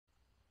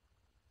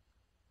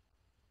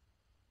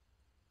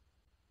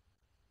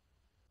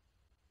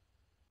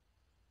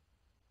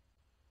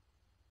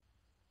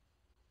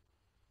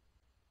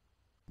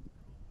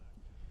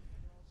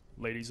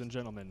Ladies and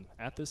gentlemen,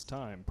 at this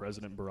time,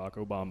 President Barack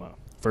Obama,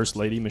 First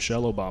Lady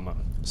Michelle Obama,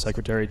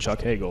 Secretary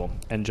Chuck Hagel,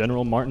 and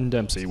General Martin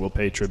Dempsey will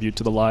pay tribute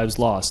to the lives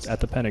lost at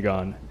the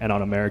Pentagon and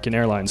on American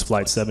Airlines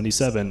Flight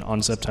 77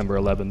 on September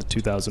 11,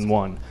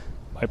 2001,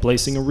 by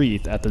placing a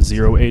wreath at the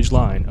zero-age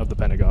line of the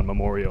Pentagon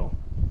Memorial.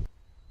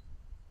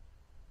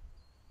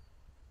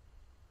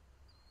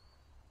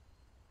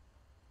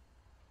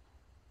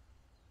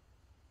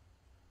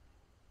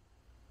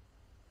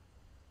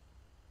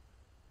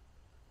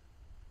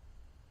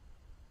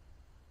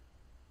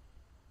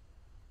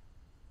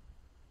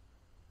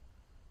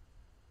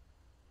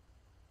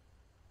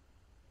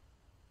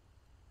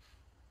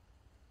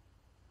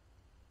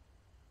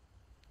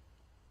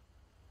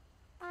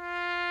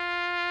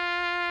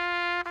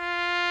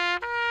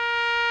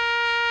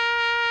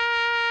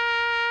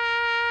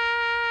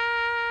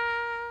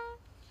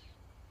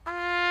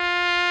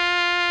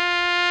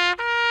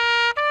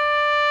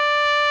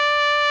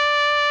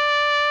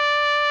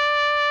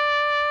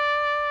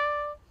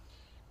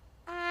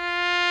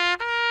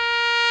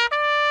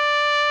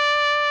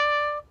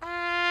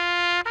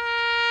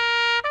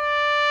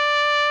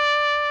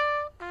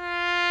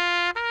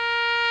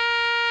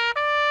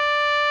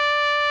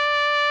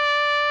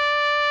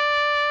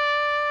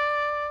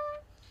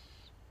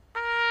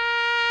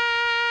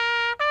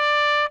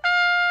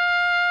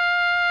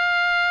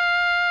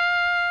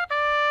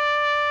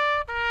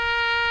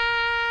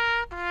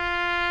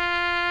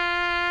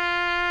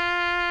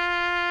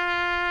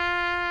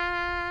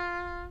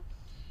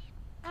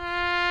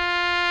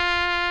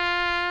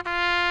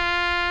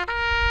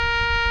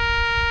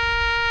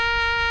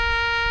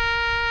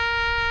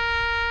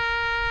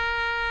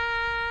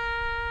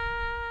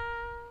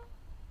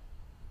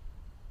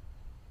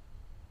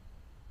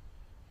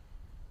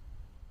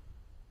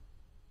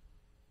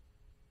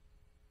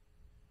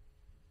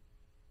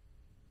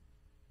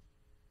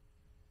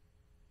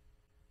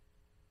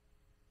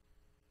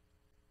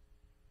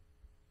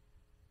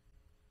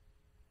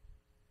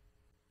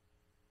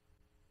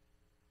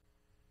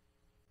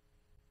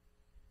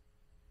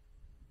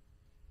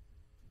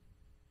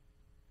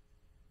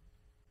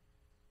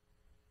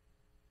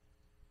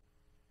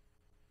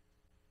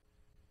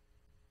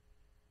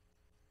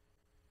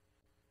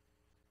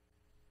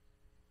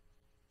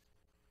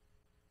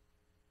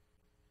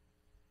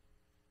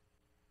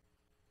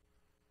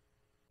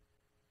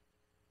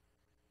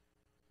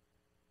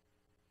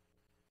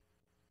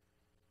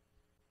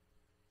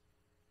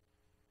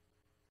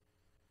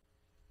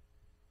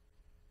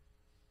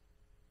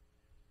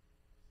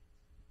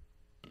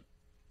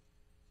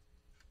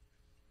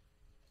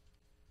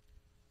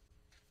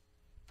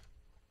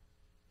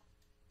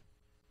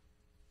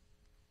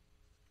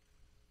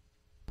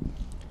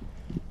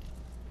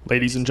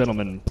 Ladies and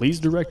gentlemen,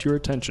 please direct your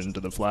attention to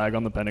the flag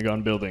on the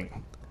Pentagon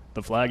building.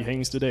 The flag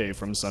hangs today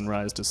from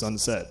sunrise to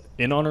sunset,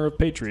 in honor of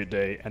Patriot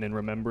Day and in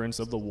remembrance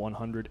of the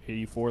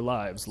 184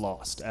 lives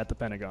lost at the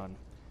Pentagon.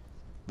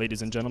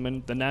 Ladies and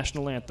gentlemen, the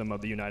national anthem of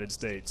the United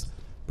States,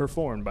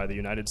 performed by the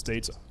United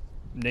States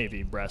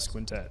Navy Brass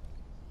Quintet.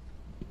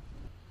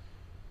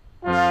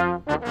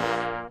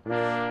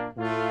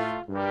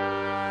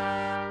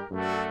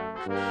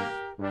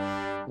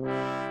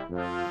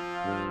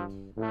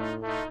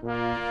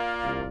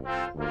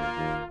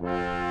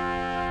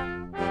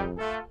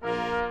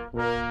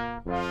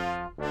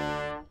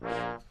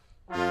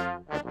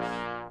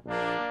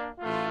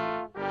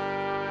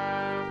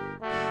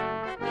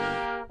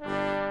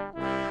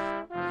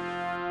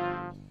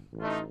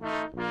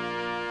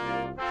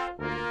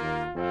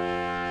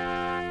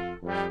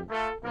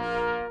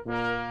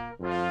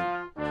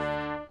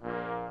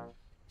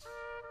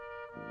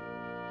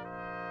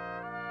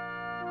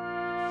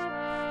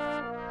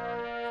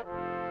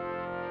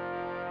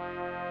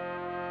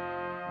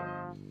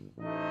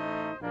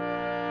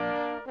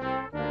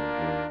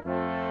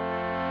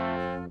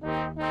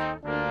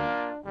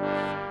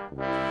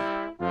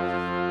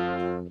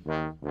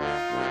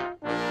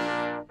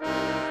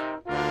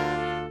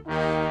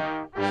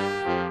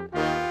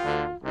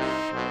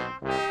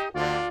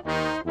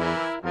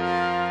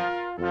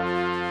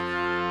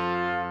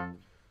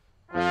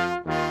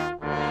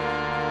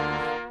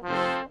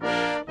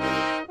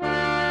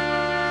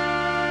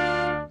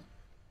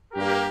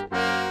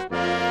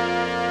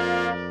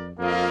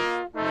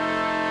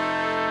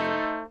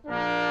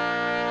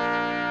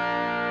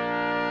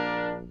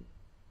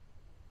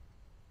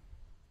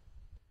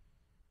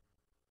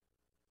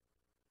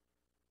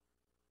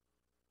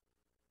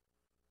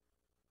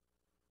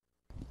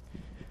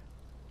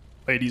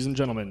 Ladies and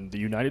gentlemen, the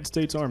United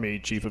States Army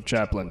Chief of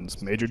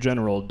Chaplains, Major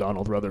General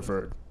Donald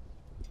Rutherford.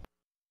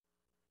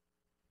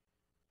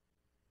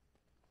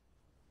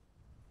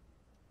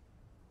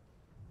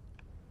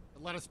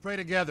 Let us pray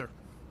together.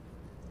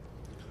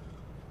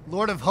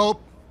 Lord of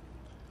hope,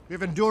 we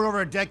have endured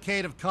over a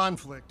decade of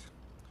conflict.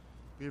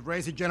 We have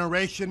raised a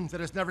generation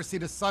that has never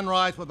seen a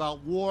sunrise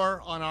without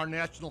war on our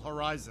national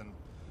horizon.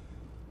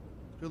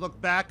 As we look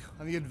back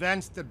on the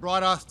events that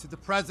brought us to the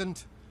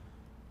present, it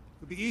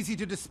would be easy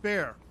to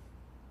despair.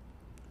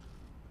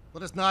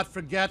 Let us not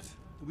forget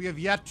we have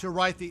yet to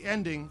write the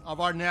ending of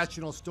our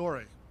national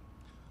story.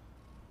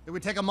 That we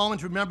take a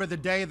moment to remember the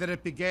day that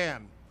it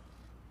began,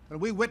 when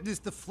we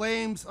witnessed the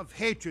flames of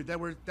hatred that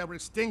were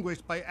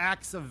extinguished by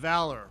acts of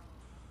valor.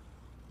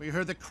 We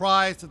heard the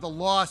cries of the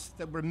lost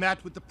that were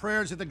met with the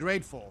prayers of the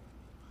grateful.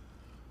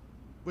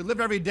 We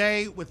live every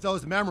day with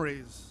those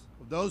memories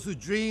of those whose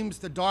dreams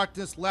the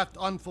darkness left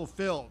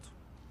unfulfilled.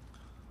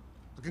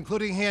 A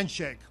concluding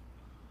handshake,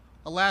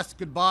 a last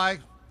goodbye,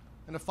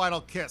 and a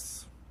final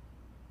kiss.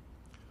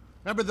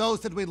 Remember those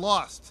that we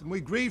lost, and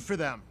we grieve for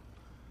them,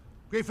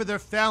 grieve for their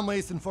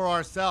families and for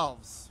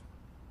ourselves.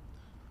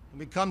 And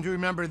we come to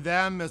remember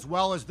them as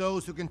well as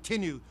those who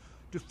continue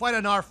to fight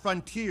on our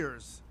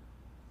frontiers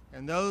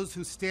and those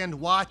who stand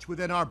watch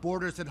within our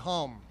borders at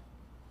home.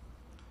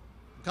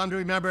 We come to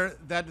remember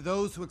that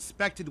those who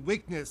expected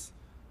weakness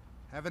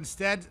have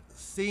instead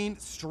seen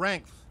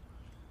strength.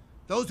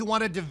 Those who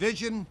wanted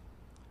division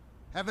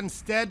have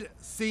instead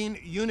seen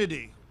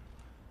unity.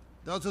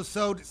 Those who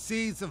sowed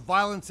seeds of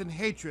violence and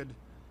hatred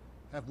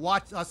have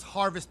watched us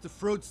harvest the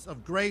fruits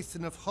of grace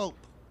and of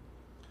hope.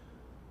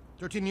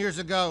 13 years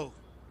ago,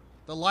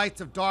 the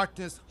lights of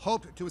darkness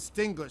hoped to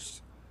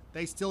extinguish.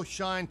 They still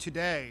shine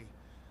today.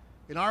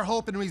 In our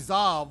hope and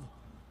resolve,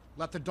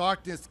 let the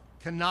darkness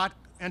cannot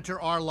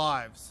enter our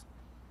lives.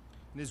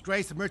 In His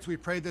grace and mercy we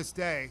pray this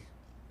day.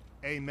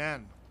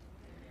 Amen.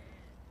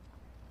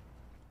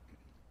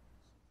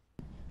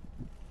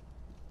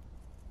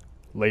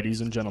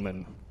 Ladies and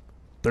gentlemen,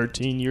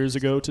 13 years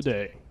ago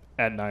today,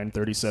 at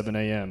 9:37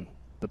 a.m.,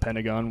 the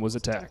Pentagon was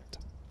attacked.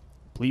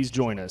 Please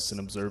join us in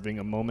observing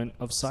a moment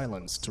of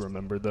silence to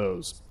remember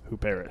those who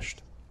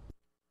perished.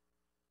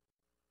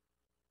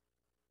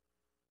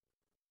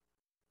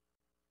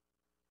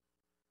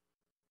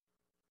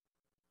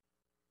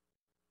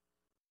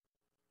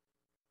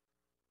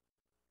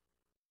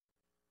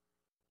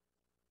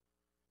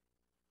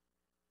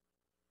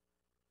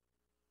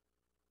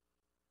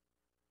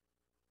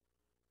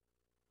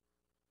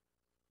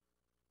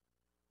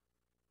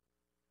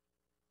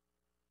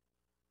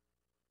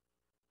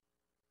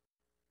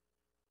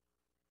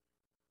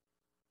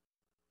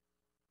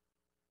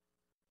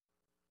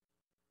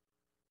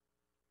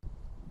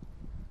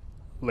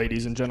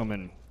 Ladies and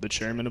gentlemen, the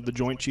Chairman of the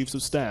Joint Chiefs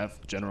of Staff,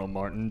 General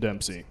Martin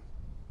Dempsey.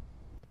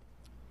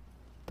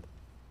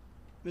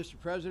 Mr.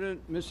 President,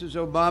 Mrs.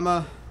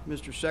 Obama,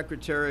 Mr.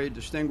 Secretary,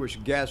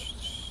 distinguished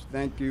guests,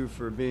 thank you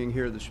for being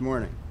here this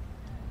morning.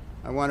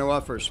 I want to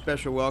offer a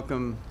special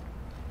welcome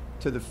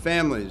to the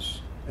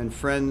families and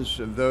friends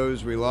of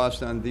those we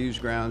lost on these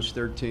grounds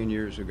 13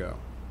 years ago.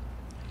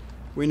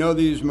 We know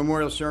these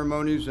memorial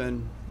ceremonies,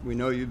 and we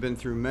know you've been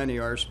through many,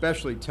 are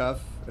especially tough,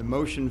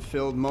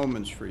 emotion-filled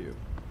moments for you.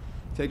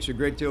 It takes a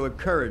great deal of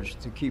courage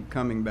to keep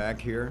coming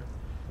back here,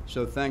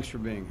 so thanks for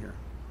being here.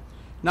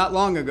 Not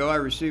long ago, I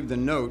received a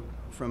note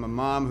from a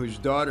mom whose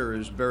daughter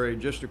is buried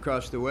just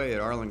across the way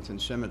at Arlington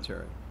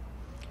Cemetery.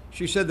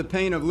 She said the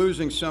pain of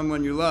losing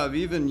someone you love,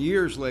 even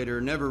years later,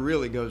 never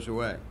really goes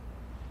away.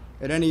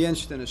 At any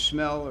instant, a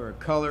smell or a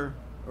color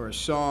or a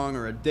song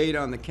or a date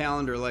on the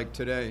calendar like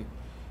today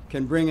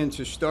can bring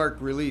into stark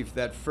relief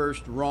that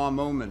first raw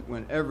moment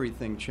when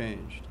everything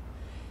changed.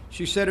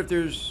 She said if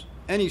there's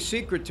any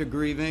secret to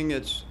grieving,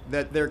 it's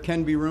that there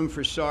can be room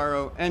for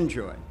sorrow and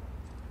joy,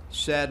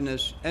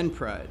 sadness and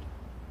pride,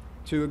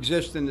 to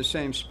exist in the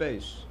same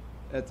space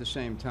at the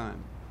same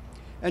time.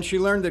 And she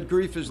learned that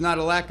grief is not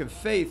a lack of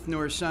faith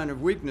nor a sign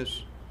of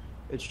weakness,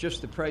 it's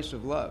just the price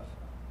of love.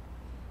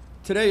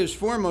 Today is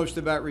foremost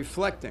about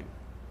reflecting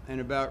and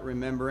about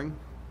remembering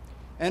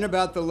and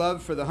about the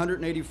love for the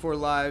 184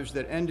 lives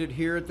that ended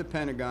here at the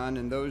Pentagon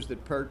and those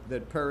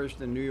that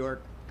perished in New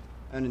York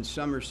and in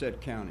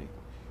Somerset County.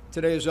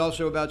 Today is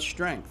also about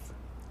strength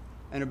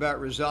and about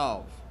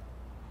resolve.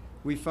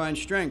 We find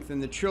strength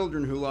in the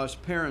children who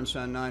lost parents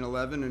on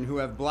 9/11 and who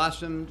have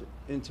blossomed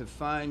into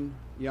fine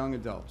young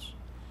adults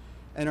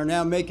and are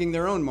now making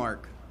their own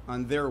mark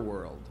on their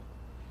world.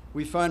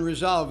 We find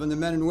resolve in the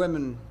men and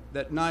women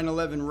that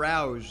 9/11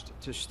 roused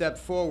to step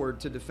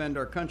forward to defend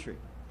our country,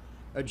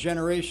 a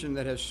generation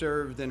that has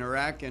served in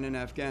Iraq and in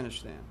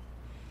Afghanistan.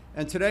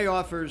 And today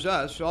offers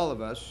us, all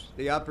of us,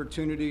 the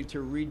opportunity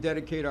to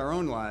rededicate our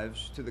own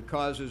lives to the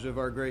causes of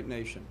our great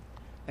nation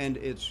and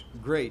its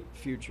great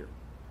future.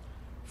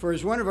 For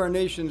as one of our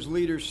nation's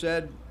leaders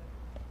said,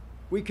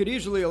 we could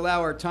easily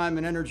allow our time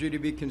and energy to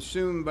be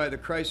consumed by the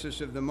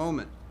crisis of the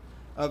moment,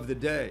 of the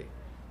day,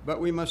 but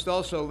we must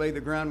also lay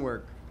the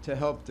groundwork to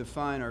help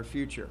define our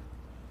future.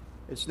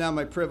 It's now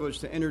my privilege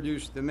to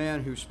introduce the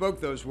man who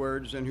spoke those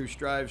words and who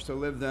strives to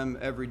live them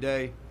every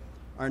day,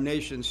 our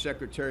nation's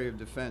Secretary of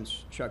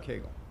Defense, Chuck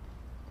Hagel.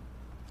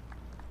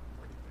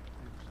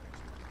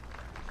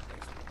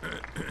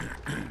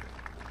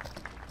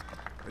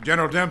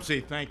 General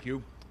Dempsey, thank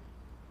you.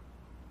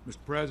 Mr.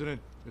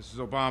 President, Mrs.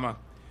 Obama,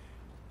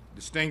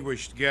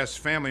 distinguished guests,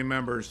 family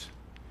members,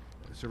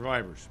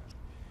 survivors.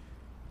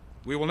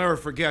 We will never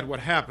forget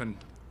what happened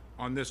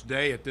on this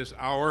day, at this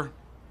hour,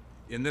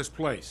 in this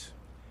place.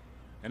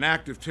 An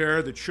act of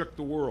terror that shook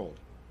the world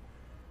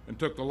and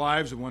took the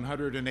lives of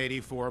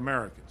 184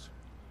 Americans.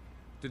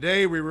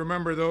 Today, we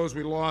remember those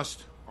we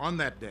lost on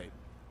that day,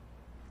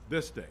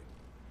 this day,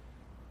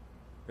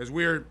 as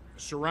we are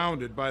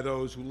surrounded by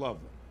those who love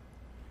them.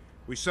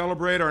 We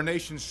celebrate our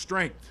nation's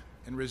strength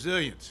and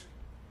resilience,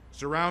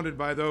 surrounded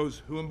by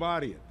those who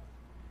embody it.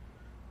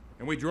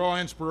 And we draw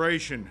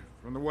inspiration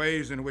from the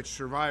ways in which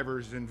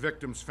survivors and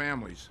victims'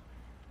 families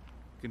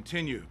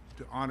continue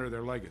to honor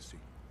their legacy.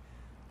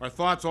 Our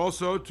thoughts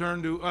also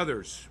turn to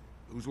others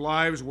whose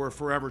lives were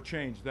forever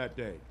changed that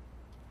day.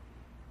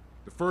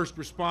 The first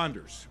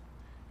responders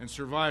and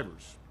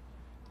survivors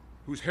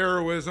whose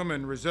heroism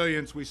and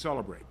resilience we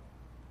celebrate.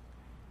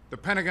 The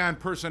Pentagon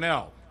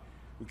personnel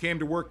who came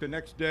to work the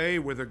next day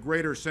with a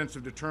greater sense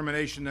of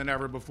determination than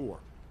ever before.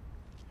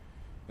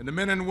 And the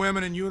men and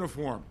women in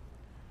uniform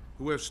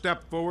who have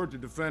stepped forward to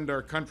defend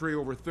our country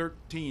over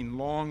 13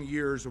 long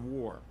years of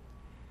war,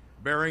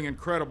 bearing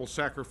incredible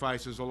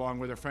sacrifices along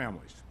with their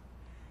families.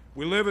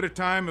 We live at a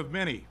time of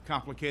many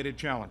complicated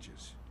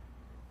challenges,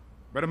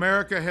 but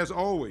America has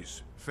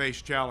always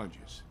faced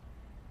challenges,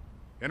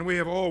 and we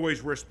have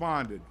always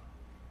responded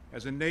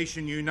as a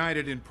nation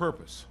united in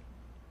purpose,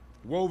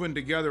 woven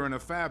together in a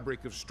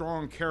fabric of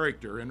strong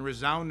character and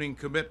resounding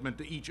commitment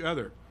to each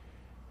other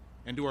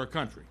and to our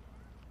country.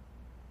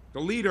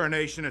 To lead our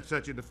nation at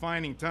such a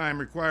defining time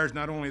requires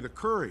not only the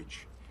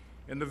courage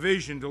and the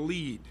vision to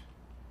lead,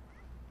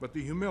 but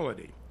the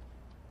humility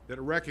that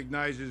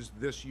recognizes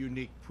this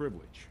unique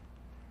privilege.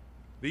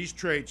 These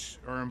traits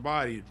are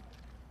embodied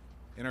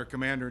in our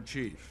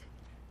Commander-in-Chief.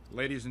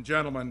 Ladies and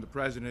gentlemen, the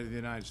President of the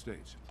United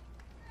States.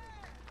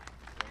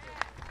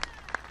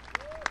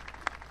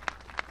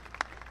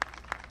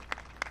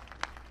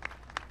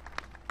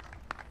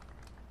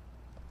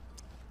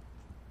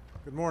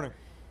 Good morning.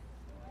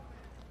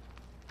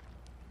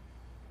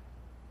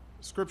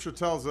 Scripture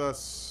tells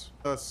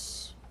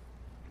us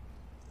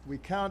we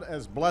count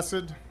as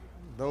blessed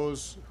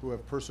those who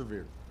have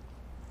persevered.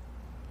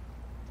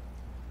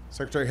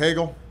 Secretary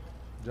Hagel,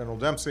 General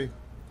Dempsey,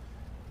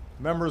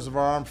 members of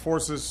our armed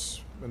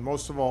forces, and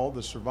most of all,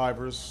 the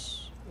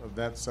survivors of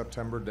that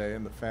September day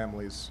and the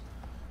families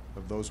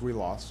of those we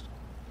lost.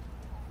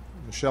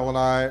 Michelle and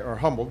I are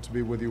humbled to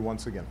be with you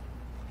once again.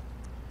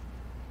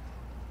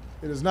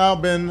 It has now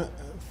been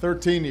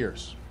 13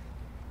 years.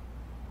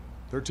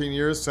 13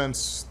 years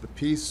since the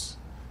peace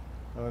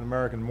of an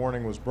American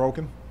morning was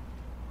broken.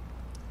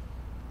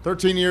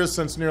 13 years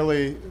since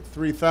nearly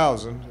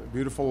 3,000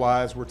 beautiful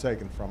lives were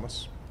taken from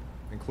us,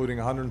 including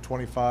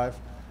 125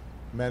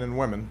 men and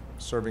women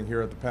serving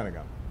here at the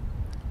Pentagon.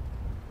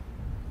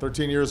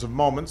 13 years of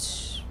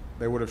moments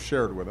they would have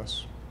shared with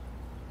us.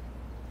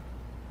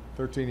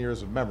 13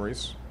 years of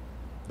memories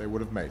they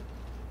would have made.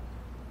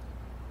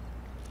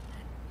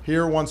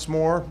 Here once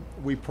more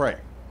we pray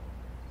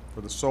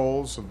for the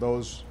souls of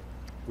those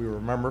we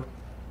remember,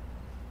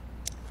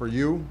 for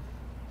you,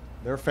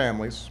 their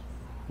families,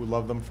 who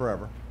love them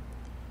forever,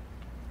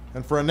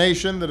 and for a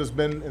nation that has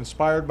been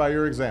inspired by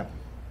your example,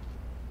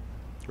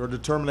 your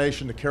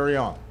determination to carry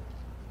on,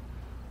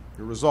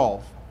 your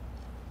resolve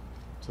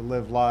to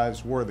live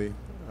lives worthy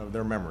of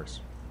their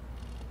memories.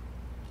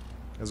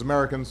 As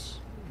Americans,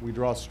 we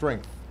draw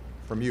strength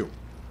from you,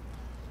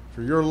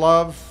 for your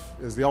love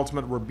is the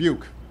ultimate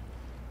rebuke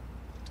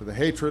to the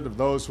hatred of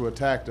those who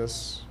attacked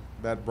us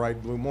that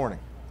bright blue morning.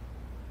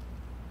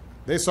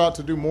 They sought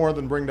to do more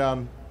than bring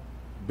down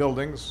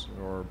buildings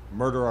or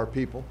murder our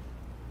people.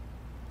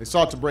 They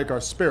sought to break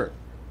our spirit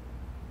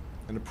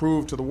and to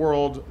prove to the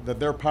world that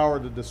their power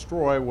to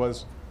destroy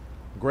was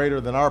greater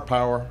than our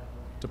power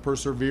to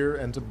persevere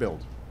and to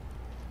build.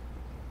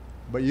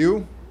 But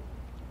you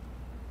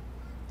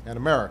and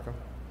America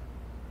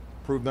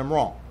proved them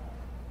wrong.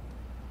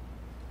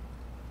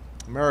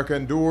 America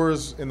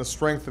endures in the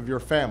strength of your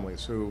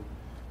families who,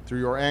 through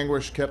your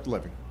anguish, kept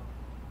living.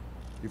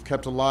 You've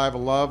kept alive a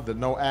love that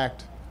no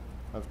act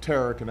of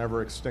terror can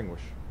ever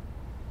extinguish.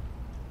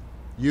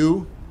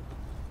 You,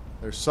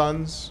 their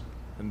sons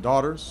and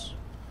daughters,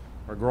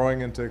 are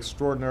growing into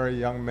extraordinary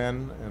young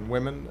men and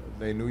women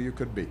they knew you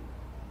could be.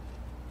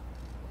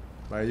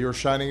 By your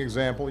shining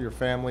example, your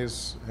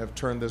families have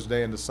turned this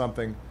day into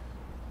something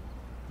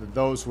that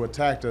those who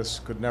attacked us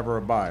could never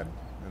abide,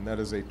 and that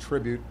is a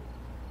tribute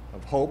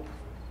of hope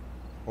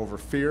over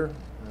fear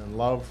and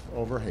love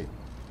over hate.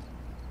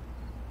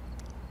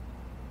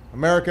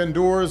 America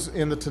endures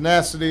in the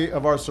tenacity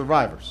of our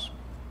survivors.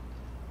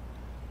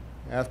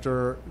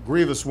 After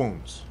grievous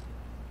wounds,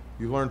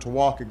 you learned to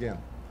walk again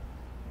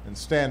and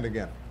stand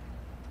again.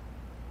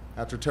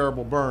 After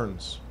terrible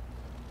burns,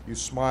 you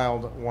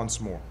smiled once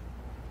more.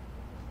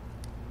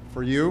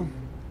 For you,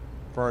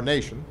 for our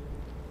nation,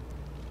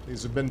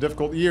 these have been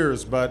difficult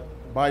years, but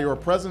by your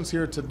presence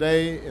here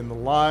today in the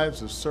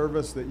lives of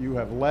service that you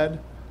have led,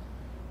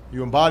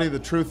 you embody the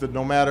truth that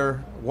no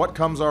matter what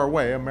comes our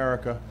way,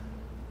 America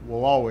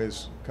will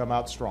always come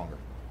out stronger.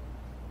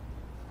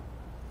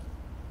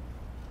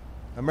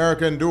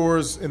 America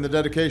endures in the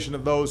dedication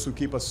of those who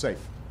keep us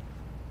safe.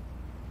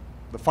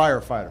 The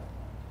firefighter,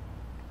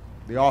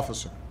 the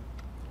officer,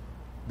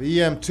 the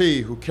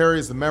EMT who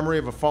carries the memory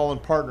of a fallen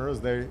partner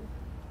as they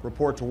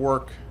report to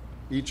work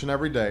each and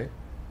every day,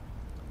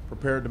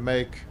 prepared to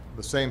make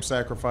the same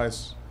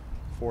sacrifice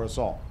for us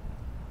all.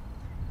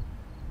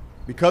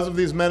 Because of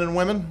these men and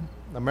women,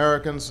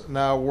 Americans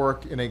now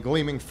work in a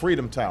gleaming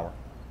freedom tower.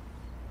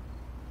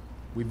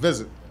 We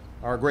visit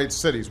our great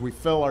cities, we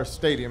fill our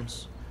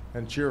stadiums,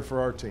 and cheer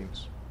for our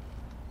teams.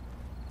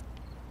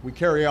 We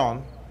carry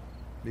on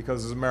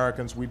because as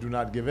Americans, we do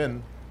not give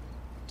in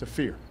to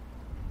fear.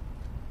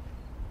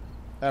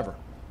 Ever.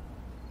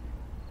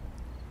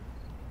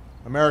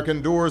 America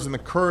endures in the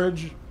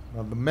courage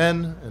of the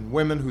men and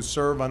women who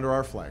serve under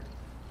our flag.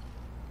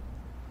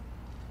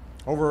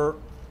 Over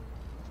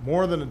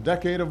more than a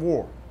decade of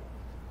war,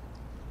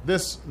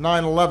 this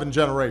 9/11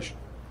 generation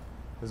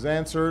has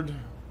answered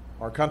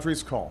our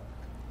country's call.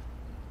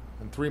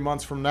 And 3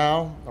 months from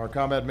now, our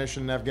combat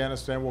mission in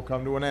Afghanistan will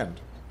come to an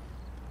end.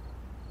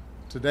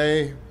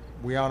 Today,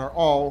 we honor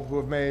all who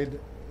have made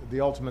the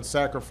ultimate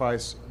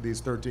sacrifice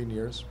these 13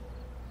 years.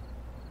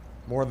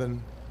 More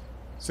than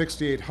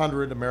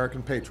 6,800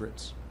 American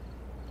patriots.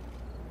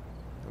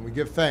 And we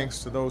give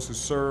thanks to those who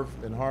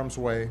serve in harm's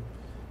way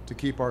to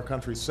keep our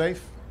country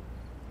safe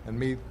and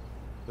meet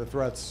the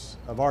threats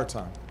of our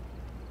time.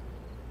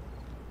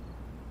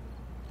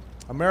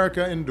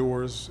 America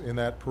endures in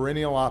that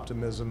perennial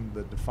optimism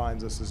that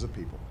defines us as a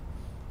people.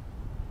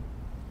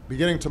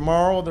 Beginning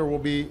tomorrow, there will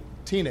be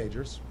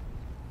teenagers,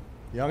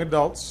 young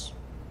adults,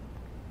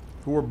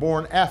 who were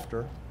born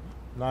after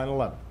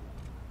 9/11.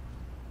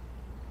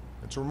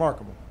 It's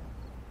remarkable.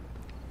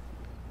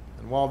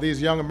 And while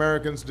these young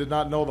Americans did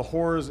not know the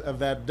horrors of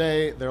that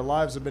day, their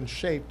lives have been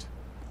shaped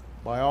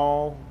by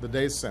all the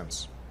days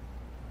since.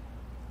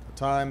 A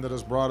time that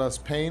has brought us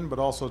pain, but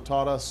also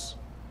taught us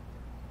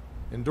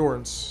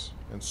endurance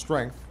and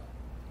strength.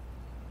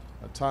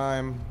 A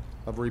time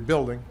of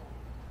rebuilding,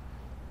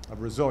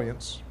 of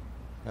resilience,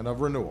 and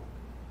of renewal.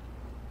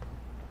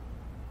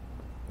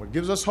 What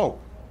gives us hope,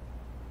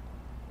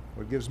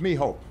 what gives me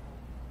hope,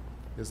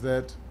 is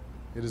that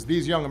it is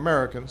these young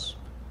Americans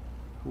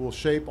who will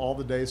shape all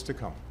the days to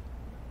come.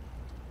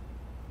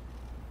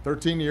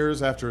 13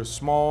 years after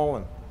small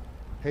and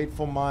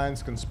hateful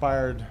minds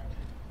conspired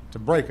to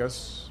break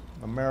us,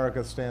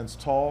 America stands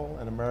tall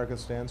and America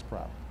stands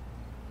proud.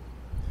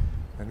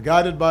 And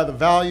guided by the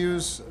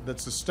values that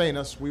sustain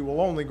us, we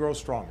will only grow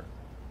stronger.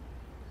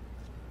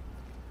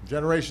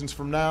 Generations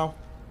from now,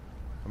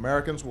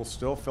 Americans will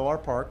still fill our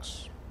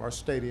parks, our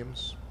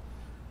stadiums,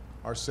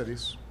 our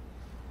cities.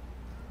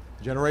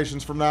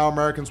 Generations from now,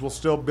 Americans will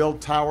still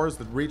build towers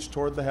that reach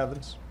toward the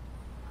heavens,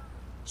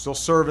 still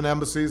serve in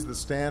embassies that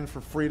stand for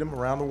freedom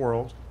around the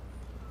world,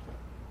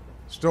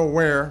 still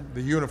wear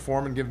the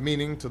uniform and give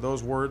meaning to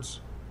those words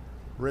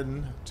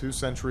written 2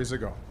 centuries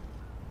ago.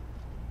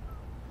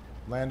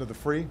 Land of the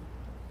free,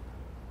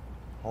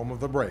 home of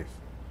the brave.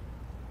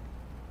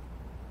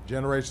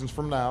 Generations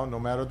from now, no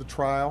matter the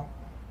trial,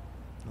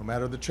 no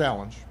matter the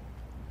challenge,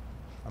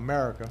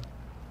 America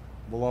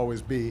will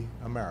always be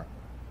America.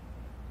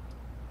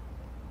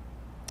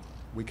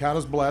 We count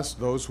as blessed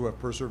those who have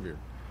persevered.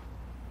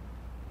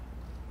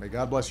 May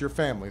God bless your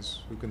families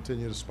who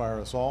continue to inspire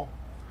us all.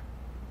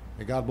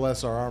 May God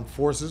bless our armed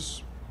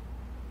forces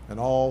and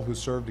all who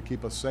serve to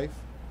keep us safe.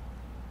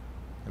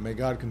 And may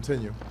God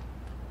continue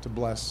to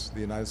bless the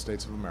United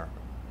States of America.